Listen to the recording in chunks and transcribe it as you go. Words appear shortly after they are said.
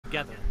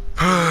together.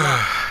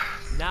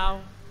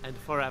 Now and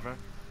forever.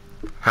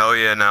 Hell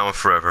yeah, now and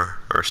forever.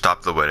 Or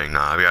stop the wedding.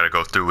 Nah, we gotta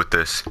go through with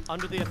this.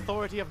 Under the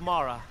authority of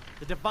Mara,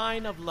 the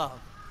divine of love,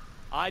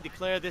 I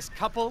declare this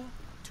couple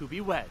to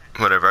be wed.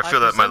 Whatever, I feel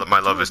that my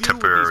love is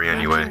temporary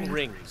anyway.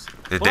 Rings,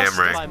 the damn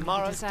ring.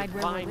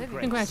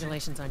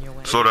 Congratulations on your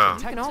wedding. Slow down.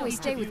 You can always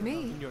stay with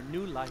me. In your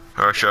new life.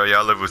 Alright, sure, yeah,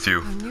 I'll live with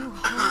you.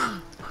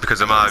 Because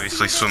I'm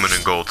obviously swimming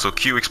in gold. So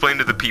Q, explain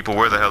to the people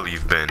where the hell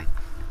you've been.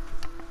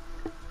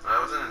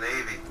 I was in the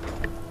Navy.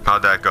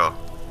 How'd that go?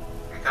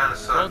 It kinda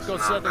sucks. Don't go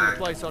setting the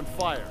place on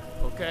fire,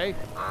 okay?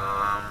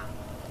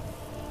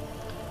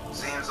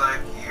 Seems like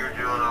you're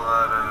doing a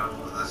lot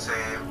of the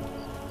same.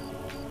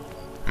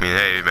 I mean,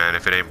 hey man,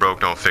 if it ain't broke,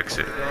 don't fix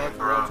it. It ain't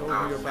broke,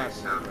 don't fix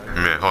it.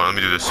 Okay. Yeah, hold on, let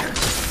me do this.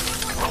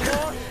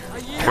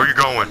 Where you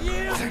going?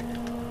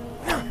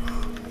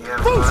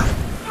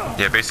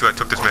 Yeah, basically I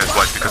took this man's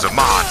wife because of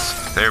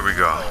mods. There we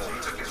go. So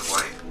you took his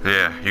wife?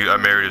 Yeah, I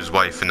married his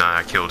wife and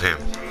I killed him.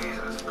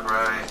 Jesus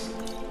Christ.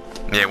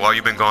 Yeah, while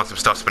you've been gone, some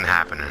stuff's been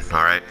happening,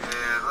 alright?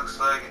 Yeah, it looks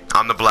like it.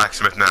 I'm the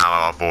blacksmith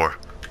now, Alvor.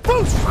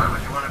 Why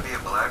would you want to be a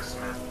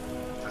blacksmith?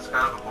 It's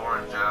kind of a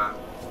boring job.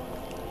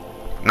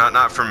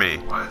 Not for me.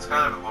 Well, it's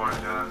kind of a boring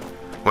job.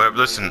 Well,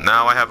 listen,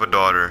 now I have a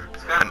daughter.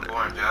 It's kind of a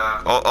boring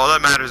job. All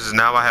that matters is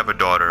now I have a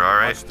daughter,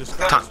 alright? It's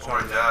kind of a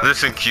boring job.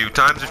 Listen, Q,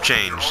 times have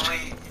changed.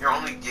 Your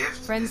only gift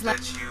Friends is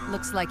that you...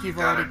 Looks like you've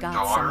got already a got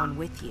daughter. someone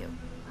with you.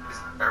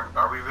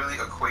 Are we really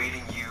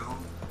equating you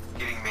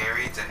getting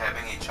married to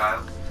having a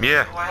child?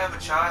 Yeah. Oh, I have a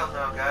child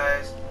now,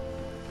 guys.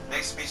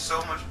 Makes me so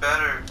much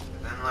better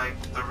than, like,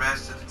 the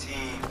rest of the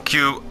team.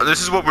 Q, this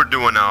is what we're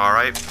doing now,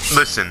 alright?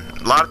 Listen,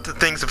 a lot of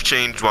things have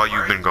changed while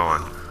you've been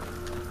gone.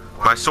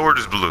 My sword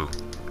is blue.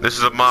 This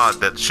is a mod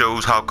that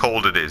shows how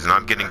cold it is, and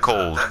I'm getting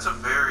cold. That's a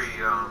very,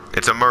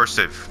 It's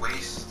immersive.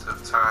 waste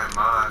of time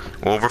mod.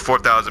 Well, over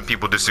 4,000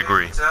 people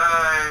disagree. Waste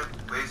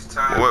of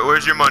time.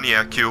 Where's your money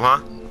at, Q, huh?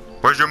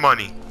 Where's your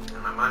money?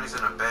 And my money's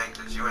in a bank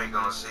that you ain't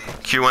gonna see.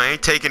 Q, I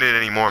ain't taking it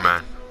anymore,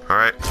 man.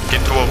 Alright?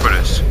 Getting too old for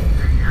this.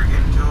 You're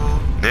getting too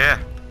old? Yeah.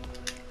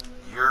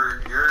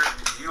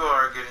 You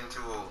are getting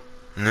too old.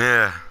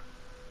 Yeah.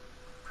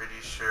 Pretty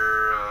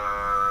sure,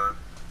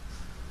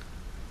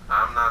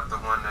 I'm not the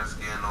one that's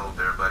getting old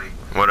there, buddy.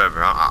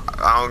 Whatever. I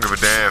don't give a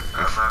damn.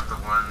 I'm not the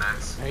one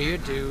that's Pay your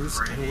dues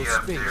and pretty we'll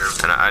up speak. there.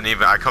 And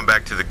I come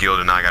back to the guild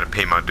and now I gotta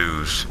pay my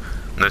dues.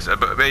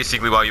 But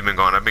basically, while you've been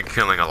gone, I've been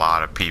killing a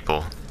lot of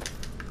people.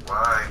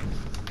 Why?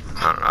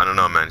 I don't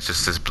know, man. It's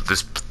just this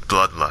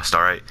bloodlust,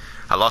 alright?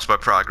 I lost my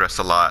progress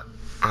a lot.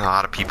 A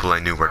lot of people I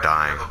knew were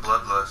dying. You have a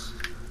bloodlust.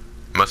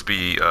 Must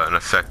be an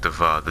effect of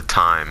the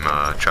time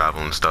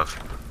travel and stuff.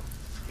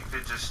 You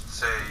could just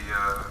say,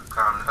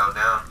 calm the hell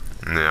down.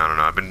 Yeah, I don't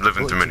know. I've been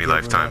living through many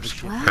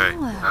lifetimes. Wow. Hey. I don't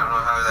know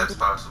how that's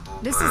possible.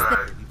 This but is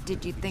alright.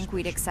 Did you think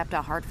we'd accept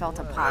a heartfelt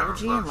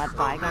apology and let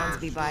bygones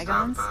be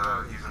bygones?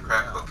 Stop, using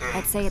crack cocaine.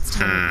 I'd say it's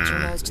time to put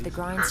your nose to the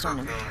grindstone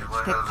and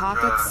pick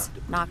pockets,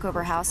 knock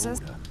over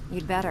houses.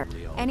 You'd better.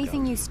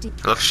 Anything you steal.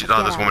 I love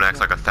how this woman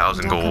acts like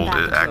 1,000 gold.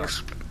 It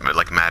acts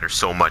like matters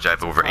so much. I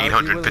have over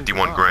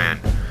 851 grand.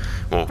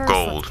 Well, First,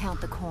 gold. let's count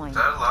the coin. Is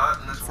that a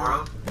lot in this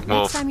world?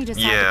 Well, Next time you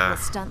decide yeah. to pull a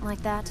stunt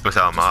like that,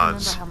 Without just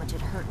mods. remember how much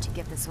it hurt to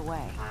give this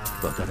away.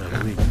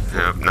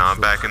 Yep, now I'm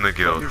back in the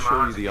guild.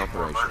 show you the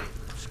operation.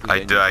 I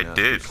did.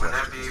 Wouldn't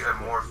that be a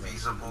more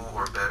feasible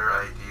or better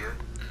idea?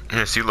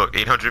 Yeah, see, look,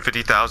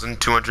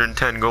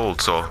 850,210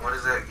 gold, so What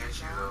does that get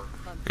you, though?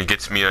 it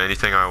gets me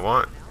anything I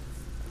want.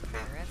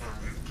 Can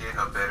you get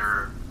a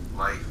better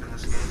life in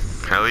this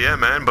game? Hell yeah,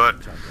 man, but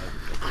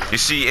you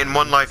see, in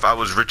one life I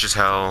was rich as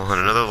hell, in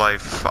another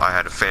life I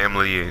had a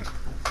family,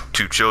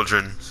 2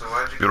 children, So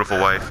why'd you beautiful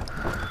do that? wife.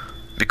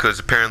 Because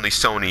apparently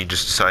Sony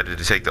just decided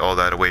to take all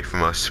that away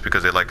from us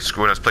because they like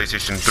screwing us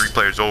PlayStation 3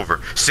 players over.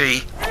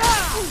 See?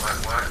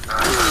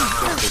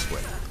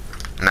 What?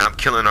 Now I'm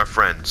killing our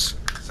friends.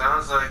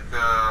 Sounds like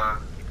a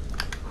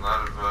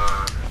lot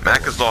of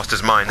Mack has lost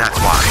his mind, that's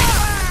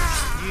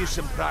why. Use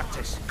some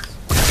practice.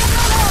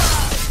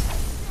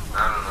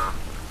 I don't know.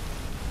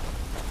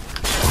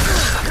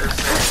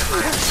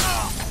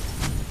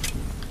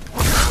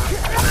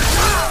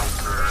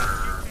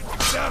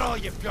 Is that all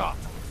you've got?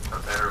 A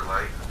better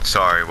life.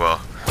 Sorry,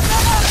 well,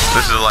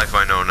 this is the life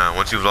I know now.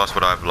 Once you've lost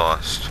what I've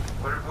lost.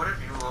 What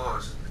have you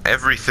lost?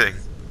 Everything.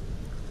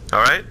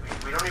 Alright?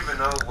 We don't even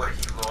know what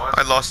he lost.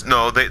 I lost,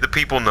 no, the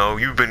people know.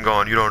 You've been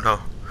gone, you don't know.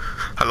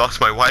 I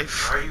lost my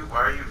wife. Why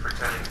are you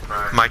pretending to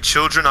cry? My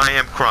children, I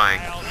am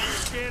crying. I'll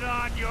spit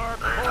on your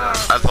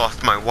I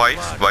lost my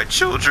wife, my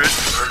children.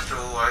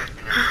 Virtual wife and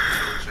your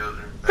virtual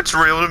children. It's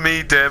real to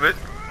me, damn it.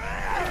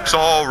 It's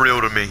all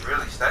real to me.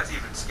 Really? That's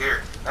even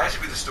scary. That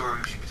should be the story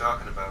we should be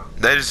talking about.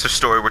 That is the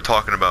story we're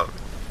talking about. The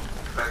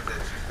fact that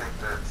you think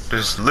that's...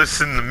 Just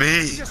listen to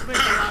me. Just make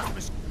the last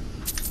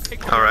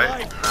mistake.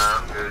 Alright. Nah,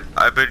 I'm good.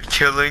 I've been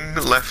killing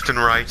left and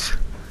right.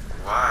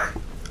 Why?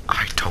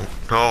 I don't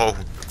know.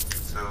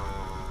 So,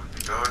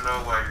 you don't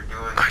know why you're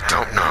doing I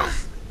don't know.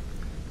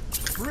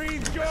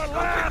 Breathe your Just go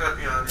last.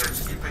 pick up,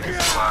 just keep picking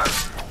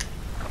supplies.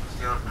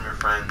 Stealing from your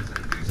friends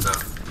and do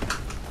stuff.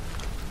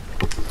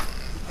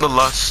 The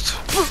lust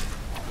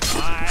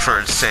for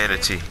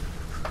insanity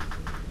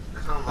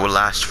There's no will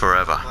last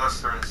forever.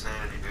 lust for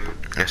insanity, dude.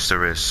 Yes,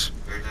 there is.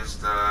 You're just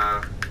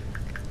going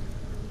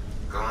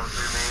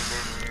through main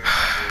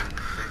menus and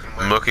picking I'm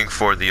weapons, looking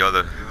for the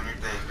other doing your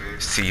thing,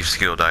 dude. Thieves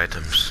Guild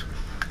items.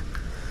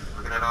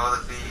 Looking at all the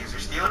thieves.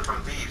 You're stealing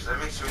from thieves. That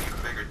makes you a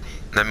bigger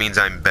thief. That means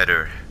I'm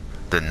better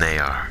than they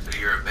are. So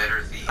you're a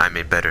better thief. I'm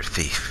a better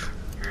thief.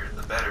 You're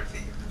the better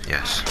thief.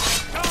 Yes.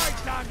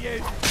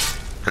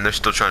 And they're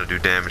still trying to do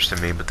damage to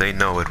me, but they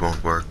know it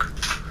won't work.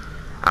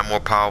 I'm more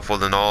powerful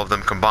than all of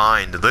them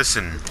combined.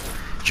 Listen,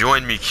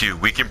 join me, Q.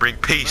 We can bring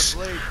peace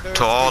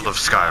to all of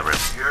Skyrim.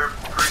 You're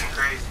pretty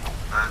crazy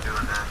not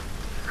doing that.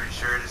 Pretty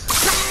sure this is a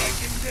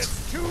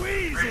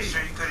game. Pretty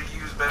sure you could have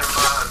used better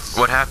mods.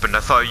 What happened? I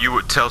thought you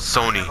would tell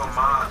Sony. A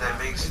mod that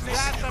makes me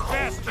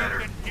cold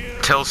better.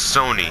 Tell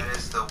Sony. That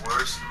is the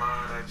worst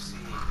mod I've seen.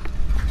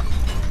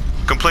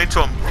 Complain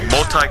to a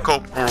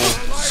multicultural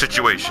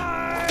situation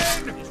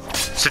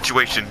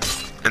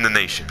in the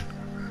nation.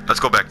 Let's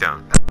go back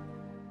down.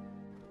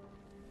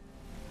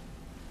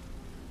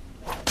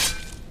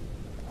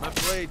 My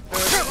blade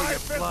thirsts for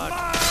your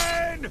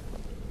blood.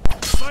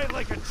 Fight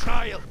like a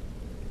child.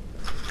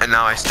 And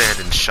now I stand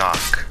in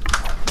shock.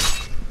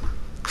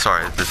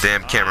 Sorry, the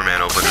damn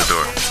cameraman opened the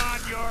door.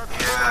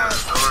 Yeah,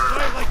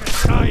 Fight like a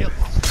child.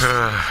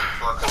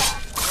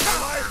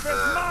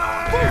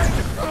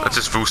 Let's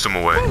just boost him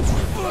away. mod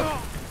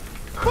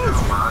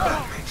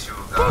that makes you a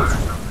god or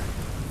something.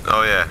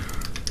 Oh yeah,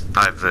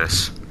 I have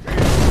this.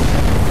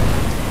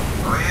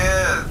 Oh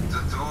yeah,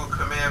 the dual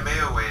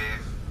Kamehameha wave.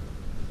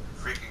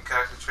 Freaking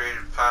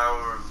concentrated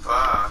power of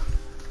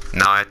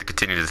Now I have to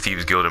continue the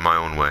Thieves Guild in my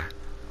own way.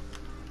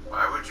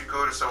 Why would you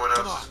go to someone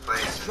else's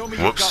place? Show me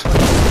Whoops. Does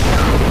that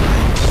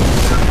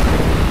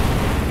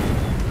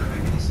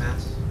make any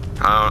sense?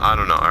 I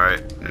don't know,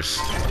 alright? Just...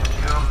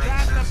 You don't make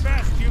sense.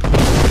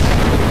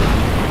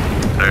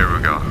 There we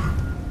go.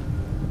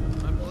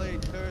 My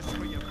blade thirsts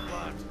for your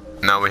blood.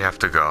 Now we have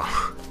to go.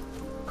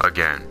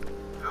 Again.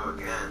 Go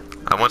again.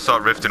 I once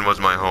thought Riften was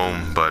my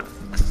home, but...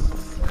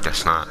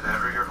 guess not. Is it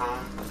ever your home?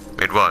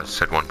 It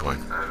was, at one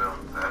point. I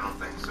don't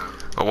think so.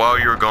 But while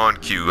you were gone,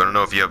 Q, I don't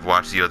know if you have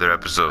watched the other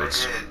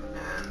episodes. I did,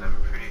 and I'm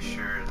pretty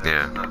sure that's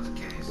Yeah. not the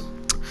case.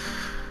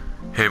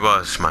 It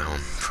was my home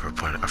for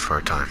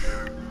a time.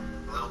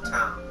 Little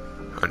town.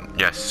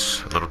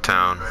 Yes, a little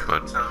town, Right?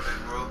 but... Little town, big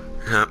world.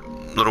 Yeah,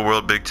 little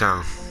world, big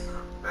town.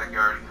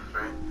 Backyardigans,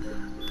 right?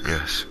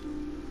 Yes.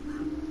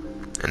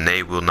 And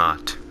they will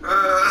not.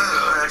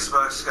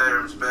 Xbox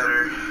Skyrim's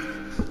better.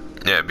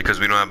 Yeah, because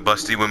we don't have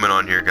busty women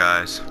on here,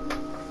 guys.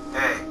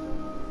 Hey.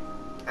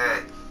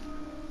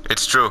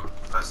 It's true.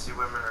 Busty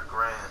women are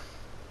grand.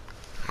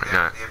 We're They're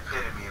not. the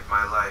epitome of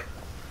my life.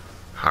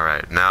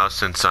 Alright, now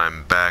since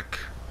I'm back,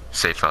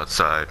 safe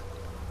outside.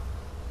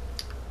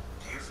 Do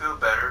you feel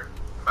better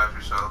about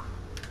yourself?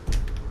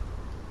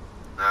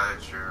 Now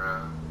that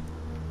you're,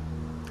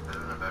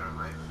 living a better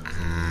life?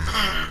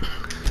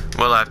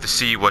 Well, I have to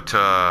see what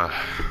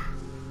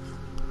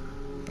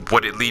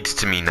it leads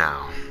to me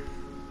now.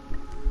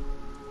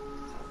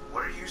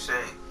 What are you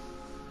saying?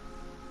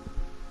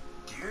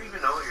 Do you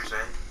even know what you're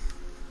saying?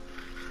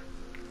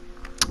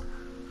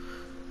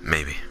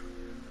 Maybe.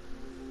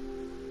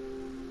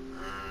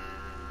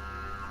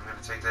 I'm gonna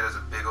take that as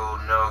a big old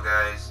no,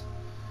 guys.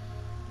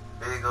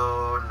 Big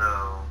old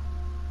no.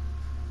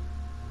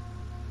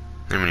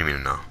 What do you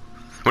mean no?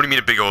 What do you mean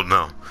a big old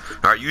no?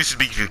 Alright, you used to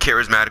be the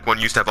charismatic one,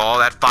 you used to have all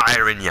that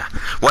fire in you.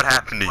 What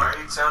happened to you? Why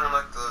are you sounding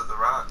like the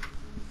Rock?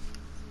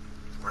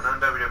 We're not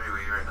in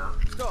WWE right now.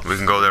 We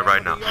can go there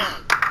right now.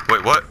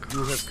 Wait, what?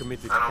 You have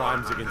committed I don't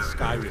crimes want to against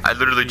do Skyrim. I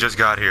literally just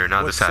got here,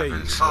 now What this say you?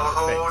 happens. A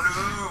whole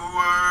new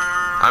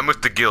world. I'm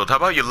with the guild, how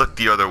about you look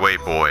the other way,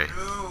 boy?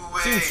 New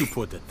way. Since you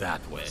put it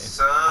that way,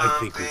 I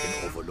think we can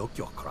Something. overlook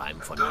your crime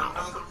for Don't now.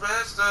 know the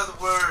rest of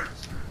the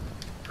words.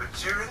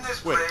 But you're in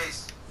this Wait,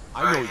 place.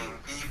 I know Fighting you.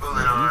 people in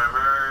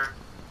armor.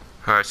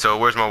 Alright, so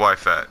where's my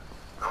wife at?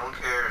 No one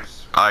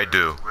cares. I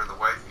do. Where the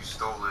wife you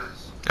stole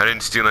is. I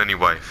didn't steal any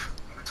wife.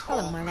 You told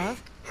Hello, my me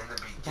love. in the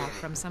beginning. Back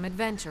from some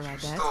adventure, I You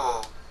bet.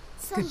 stole. Goodbye,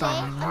 Someday, my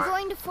I'm love.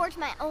 going to forge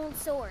my own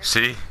sword.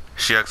 See?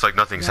 She acts like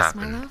nothing's Yes,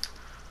 my happened. love?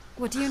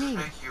 What do you need?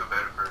 Make you a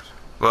better person.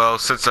 Well,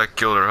 since I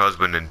killed her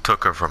husband and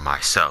took her for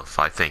myself,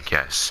 I think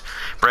yes.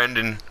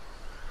 Brandon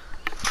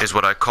is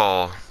what I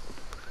call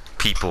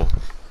people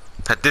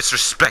that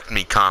disrespect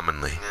me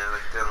commonly. Yeah,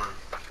 like Dylan.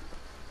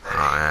 That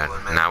Oh, hateful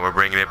and yeah. Now we're mental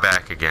bringing it person.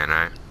 back again,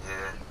 right?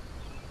 Yeah.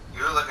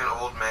 You're like an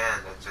old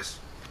man that just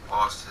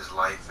lost his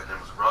life and then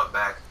was brought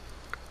back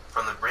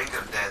from the brink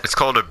of death. It's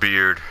called a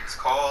beard. It's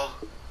called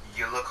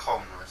You Look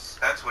Homeless.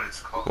 That's what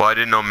it's called. Well, I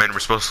didn't know men were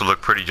supposed to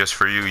look pretty just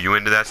for you. You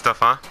into that stuff,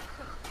 huh?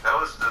 That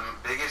was the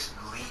biggest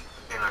leap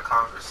in a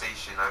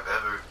conversation I've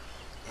ever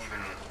even,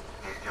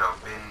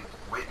 been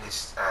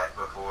witnessed at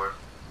before.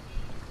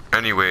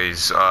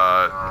 Anyways,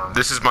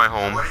 this is my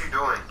home. What are you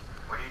doing?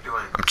 What are you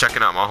doing? I'm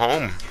checking out my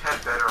home. You've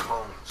had better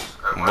homes.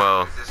 Why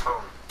Well- is this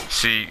home?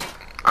 See,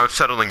 I'm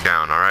settling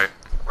down, alright?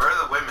 Where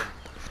are the women?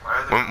 Why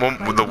are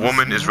The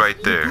woman is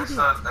right there. That's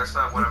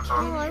not what I'm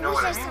talking about. You know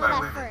what I mean by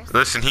women.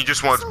 Listen, he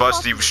just wants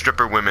busty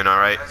stripper women,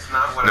 alright? That's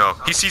not what No,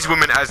 I'm he sees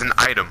women as an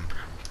item.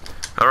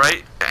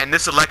 Alright? And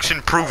this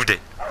election proved it.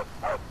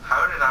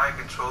 How did I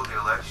control the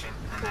election?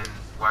 And then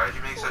why did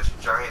you make such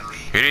a giant lead?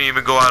 You didn't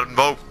even go out and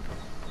vote.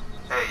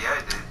 Hey, yeah,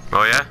 I did.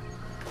 Oh, yeah?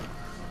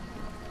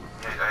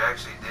 Yeah, I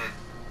actually did.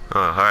 Oh,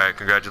 alright,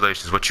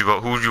 congratulations. What you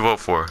vote? Who did you vote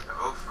for?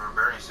 I vote for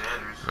Bernie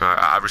Sanders.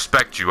 I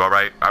respect you,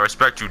 alright? I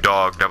respect you,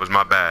 dog. That was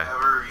my bad.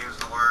 Never use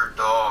the word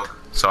dog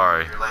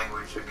Sorry. in your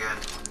language again.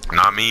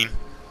 Not mean.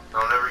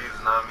 Don't ever use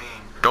not mean.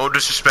 Don't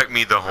disrespect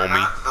me, the We're homie.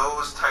 not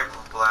those type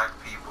of black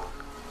people.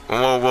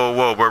 Whoa, whoa,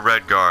 whoa. We're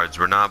red guards.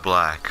 We're not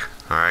black.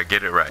 Alright,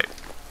 get it right.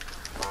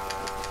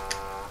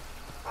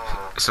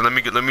 So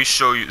let me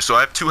show you. So I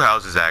have two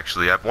houses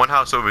actually. I have one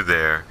house over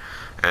there,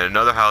 and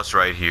another house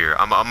right here.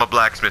 I'm a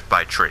blacksmith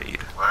by trade.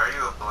 Why are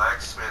you a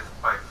blacksmith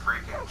by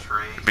freaking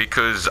trade?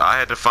 Because I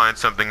had to find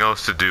something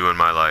else to do in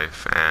my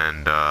life, and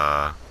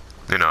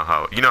you know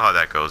how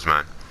that goes,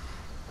 man.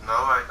 No,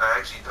 I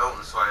actually don't.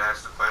 That's why I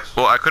asked the question.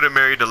 Well, I could have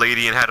married a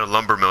lady and had a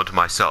lumber mill to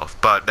myself,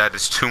 but that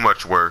is too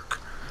much work.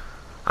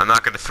 I'm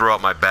not gonna throw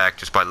out my back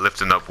just by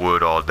lifting up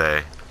wood all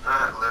day.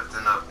 Not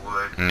lifting up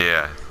wood.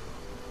 Yeah.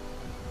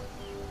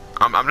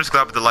 I'm just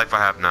glad with the life I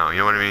have now, you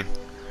know what I mean?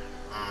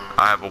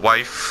 I have a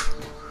wife,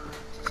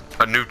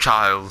 a new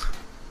child,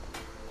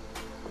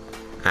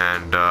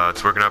 and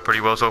it's working out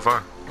pretty well so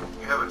far.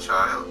 You have a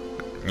child?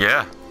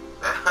 Yeah.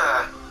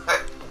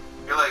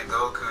 You're like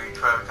Goku, you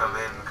try to come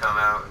in and come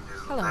out and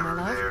just Hello, never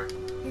my love. there.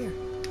 Here,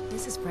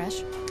 this is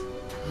fresh.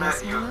 Matt,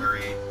 Yes, you Mama?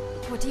 agree.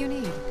 What do you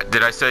need?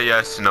 Did I say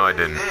yes? No, I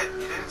didn't.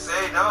 You didn't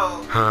say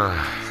no.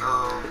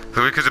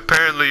 So, Because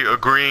apparently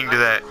agreeing to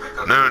that,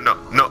 no,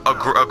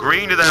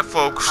 agreeing to that,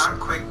 folks. not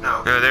quick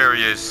no. Yeah, there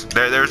he is.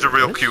 There's a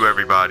real cue,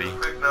 everybody.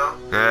 Quick no.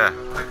 Yeah.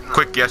 Quick no.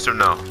 Quick yes or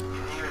no. You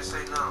didn't even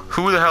say no.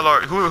 Who the hell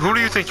are? Who do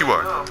you think you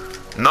are? No.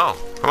 No.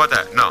 How about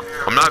that? No.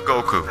 I'm not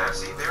Goku. Now,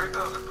 see, there we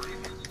go. I believe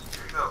you.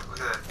 There we go. Look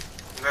at that.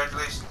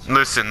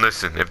 Congratulations.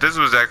 Listen. If this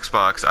was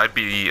Xbox, I'd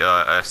be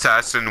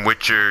Assassin,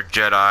 Witcher,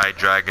 Jedi,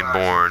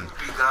 Dragonborn.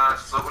 Be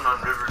gods floating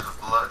on rivers of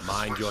blood.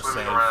 Mind swimming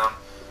yourself. around,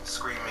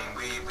 screaming,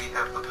 we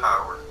have the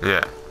power.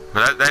 Yeah.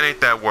 But that ain't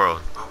that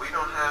world. But we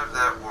don't have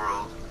that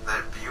world,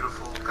 that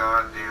beautiful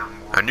goddamn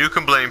world. And you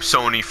can blame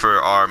Sony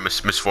for our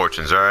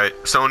misfortunes, alright?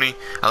 Sony,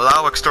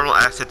 allow external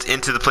assets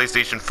into the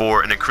PlayStation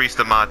 4 and increase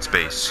the mod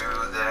space. Do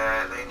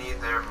that. They need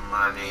their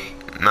money.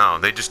 No,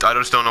 I just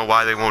don't know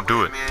why they won't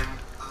do it. Women,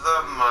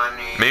 the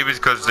money. Maybe it's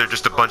because they're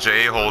just a bunch of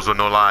a-holes with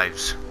no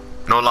lives.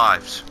 No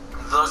lives.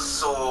 The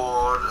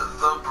sword,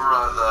 the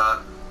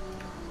brother,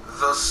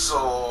 the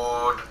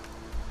sword.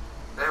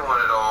 They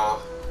want it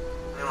all.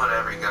 They want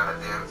every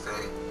goddamn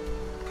thing.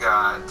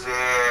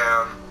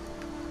 Goddamn.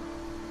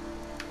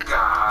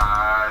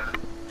 God.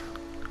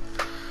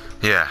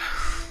 Yeah.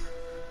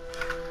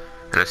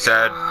 And as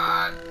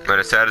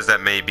sad as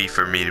that may be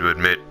for me to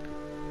admit,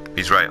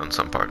 he's right on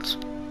some parts.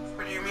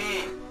 What do you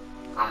mean?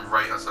 I'm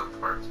right on some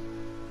parts.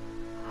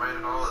 I'm right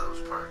on all of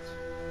those parts.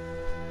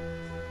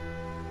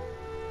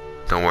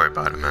 Don't worry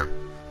about it, man.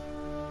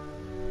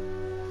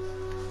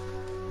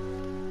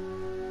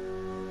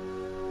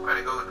 Why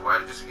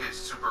did it just get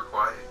super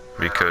quiet?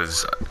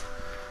 Because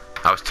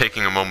I was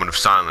taking a moment of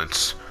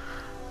silence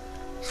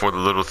for the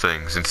little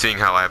things and seeing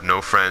how I have no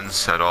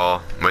friends at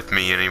all with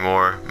me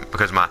anymore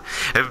because my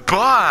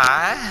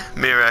boy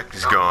Mirak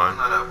is gone.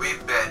 No,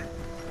 we've been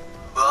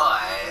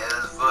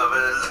boys for a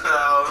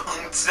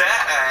long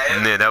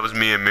time. Yeah, that was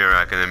me and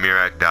Mirak, and then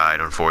Mirak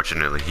died,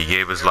 unfortunately. He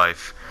gave his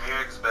life.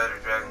 Mirak's better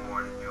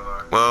Dragonborn than you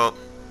are. Well,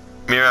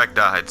 Mirak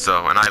died,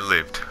 and I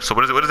lived. So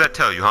what does that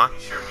tell you, huh? You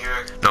sure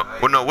Mirak No,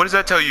 died? well, no, what does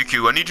that tell you,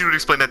 Q? I need you to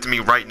explain that to me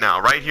right now,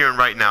 right here and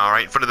right now,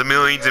 right in front of the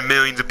millions and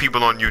millions of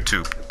people on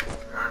YouTube.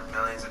 There aren't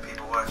millions of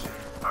people watching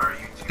our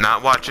YouTube.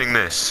 Not watching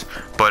this,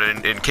 but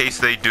in case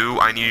they do,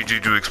 I need you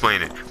to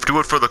explain it. Do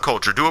it for the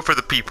culture, do it for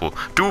the people,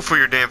 do it for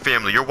your damn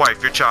family, your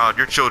wife, your child,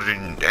 your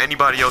children,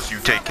 anybody else you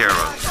take care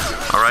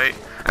of, alright?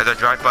 As I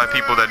drive by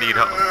people that need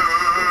help.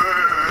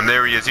 And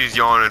there he is, he's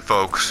yawning,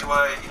 folks. You know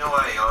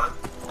why I yawn?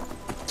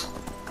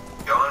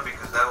 Yawn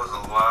because that was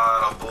a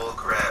lot of bull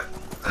crap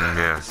that I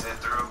had to sit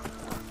through.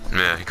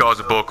 Yeah, he calls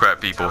it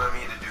bullcrap, people. Telling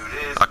me to do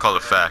this, I call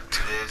it fact.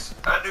 do this.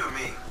 I do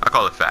me. I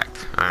call it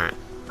fact, alright?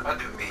 I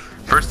do me.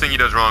 First thing he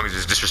does wrong is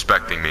just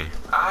disrespecting me.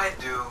 I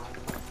do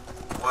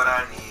what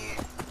I need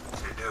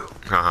to do.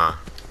 Uh-huh.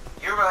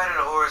 You're riding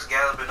a horse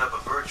galloping up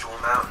a virtual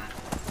mountain.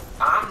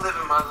 I'm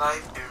living my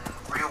life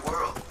in real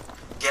world.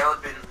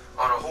 Galloping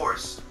on a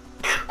horse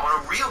and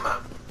on a real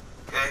mountain.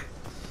 Okay?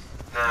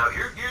 Now,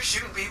 you're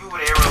shooting people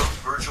with arrows,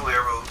 virtual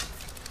arrows,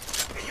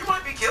 and you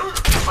might be killing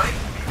them. You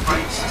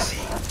might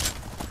succeed.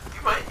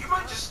 You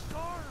might just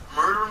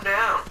murder them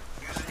down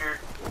using your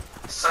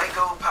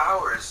psycho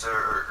powers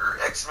or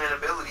X-Men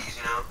abilities,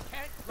 you know?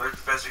 Where's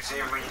Professor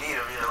Xavier when you need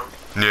him, you know?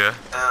 Yeah.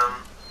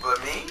 But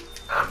me,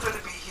 I'm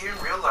gonna be here in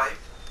real life,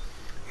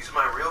 using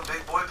my real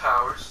big boy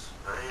powers.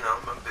 You know,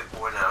 I'm a big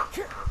boy now.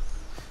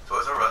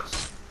 Toys R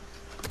Us.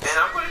 And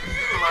I'm gonna be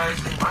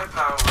utilizing my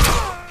power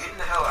of getting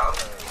the hell out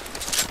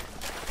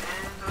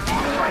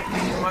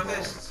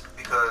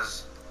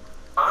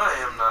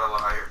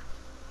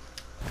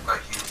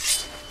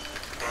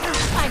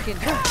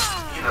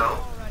You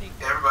know,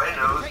 everybody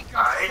knows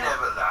I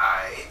never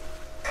lie,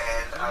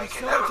 and I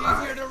can never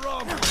lie.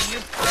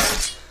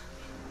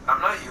 I'm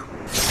not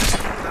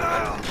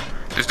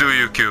you. Just do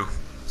you, Q.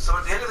 So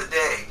at the end of the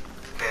day,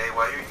 okay,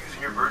 while you're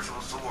using your virtual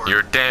sword,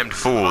 You're a damned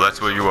fool.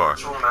 That's what you are.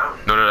 virtual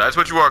mountain, No, that's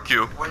what you are,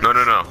 Q. No.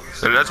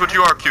 That's what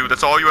you are, Q.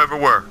 That's all you ever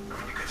were. I mean,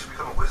 you could just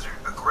become a wizard,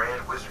 a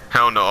grand wizard.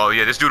 Hell no. Oh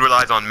yeah, this dude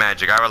relies on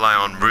magic. I rely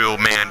on real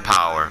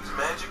manpower. Use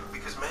magic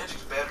because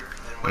magic's better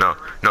than No.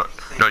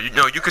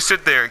 You could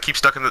sit there and keep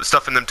stuffing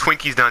them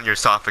Twinkies down your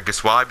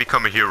esophagus while I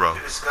become a hero.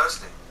 You're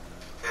disgusting.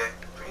 Okay,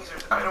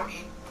 I don't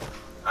eat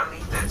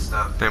that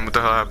stuff. Damn, what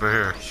the hell happened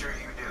here? I'm pretty sure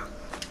you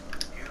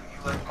do.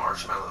 You like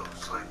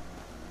marshmallows. Like,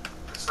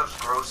 that stuff's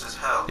gross as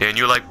hell. Yeah, and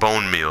you like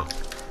bone meal.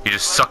 You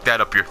just suck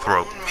that up your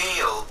throat. Bone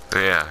meal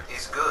Yeah.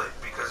 is good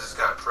because it's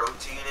got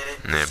protein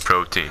in it. Yeah,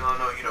 protein.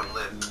 You don't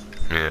live.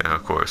 Yeah,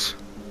 of course.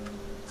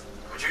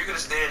 But you're gonna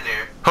stand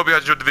there. Hope you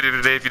guys enjoyed the video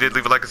today. If you did,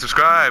 leave a like and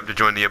subscribe to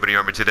join the Ebony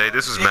Army today.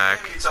 This is Mack.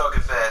 You're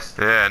talking fast.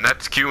 Yeah, and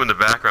that's Q in the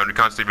background who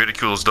constantly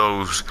ridicules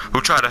those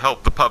who try to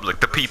help the public,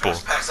 the people.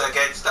 Trespass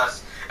against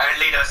us and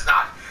lead us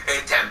not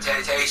in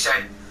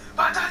temptation,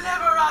 but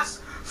deliver us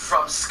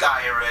from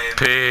Skyrim.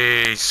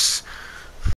 Peace.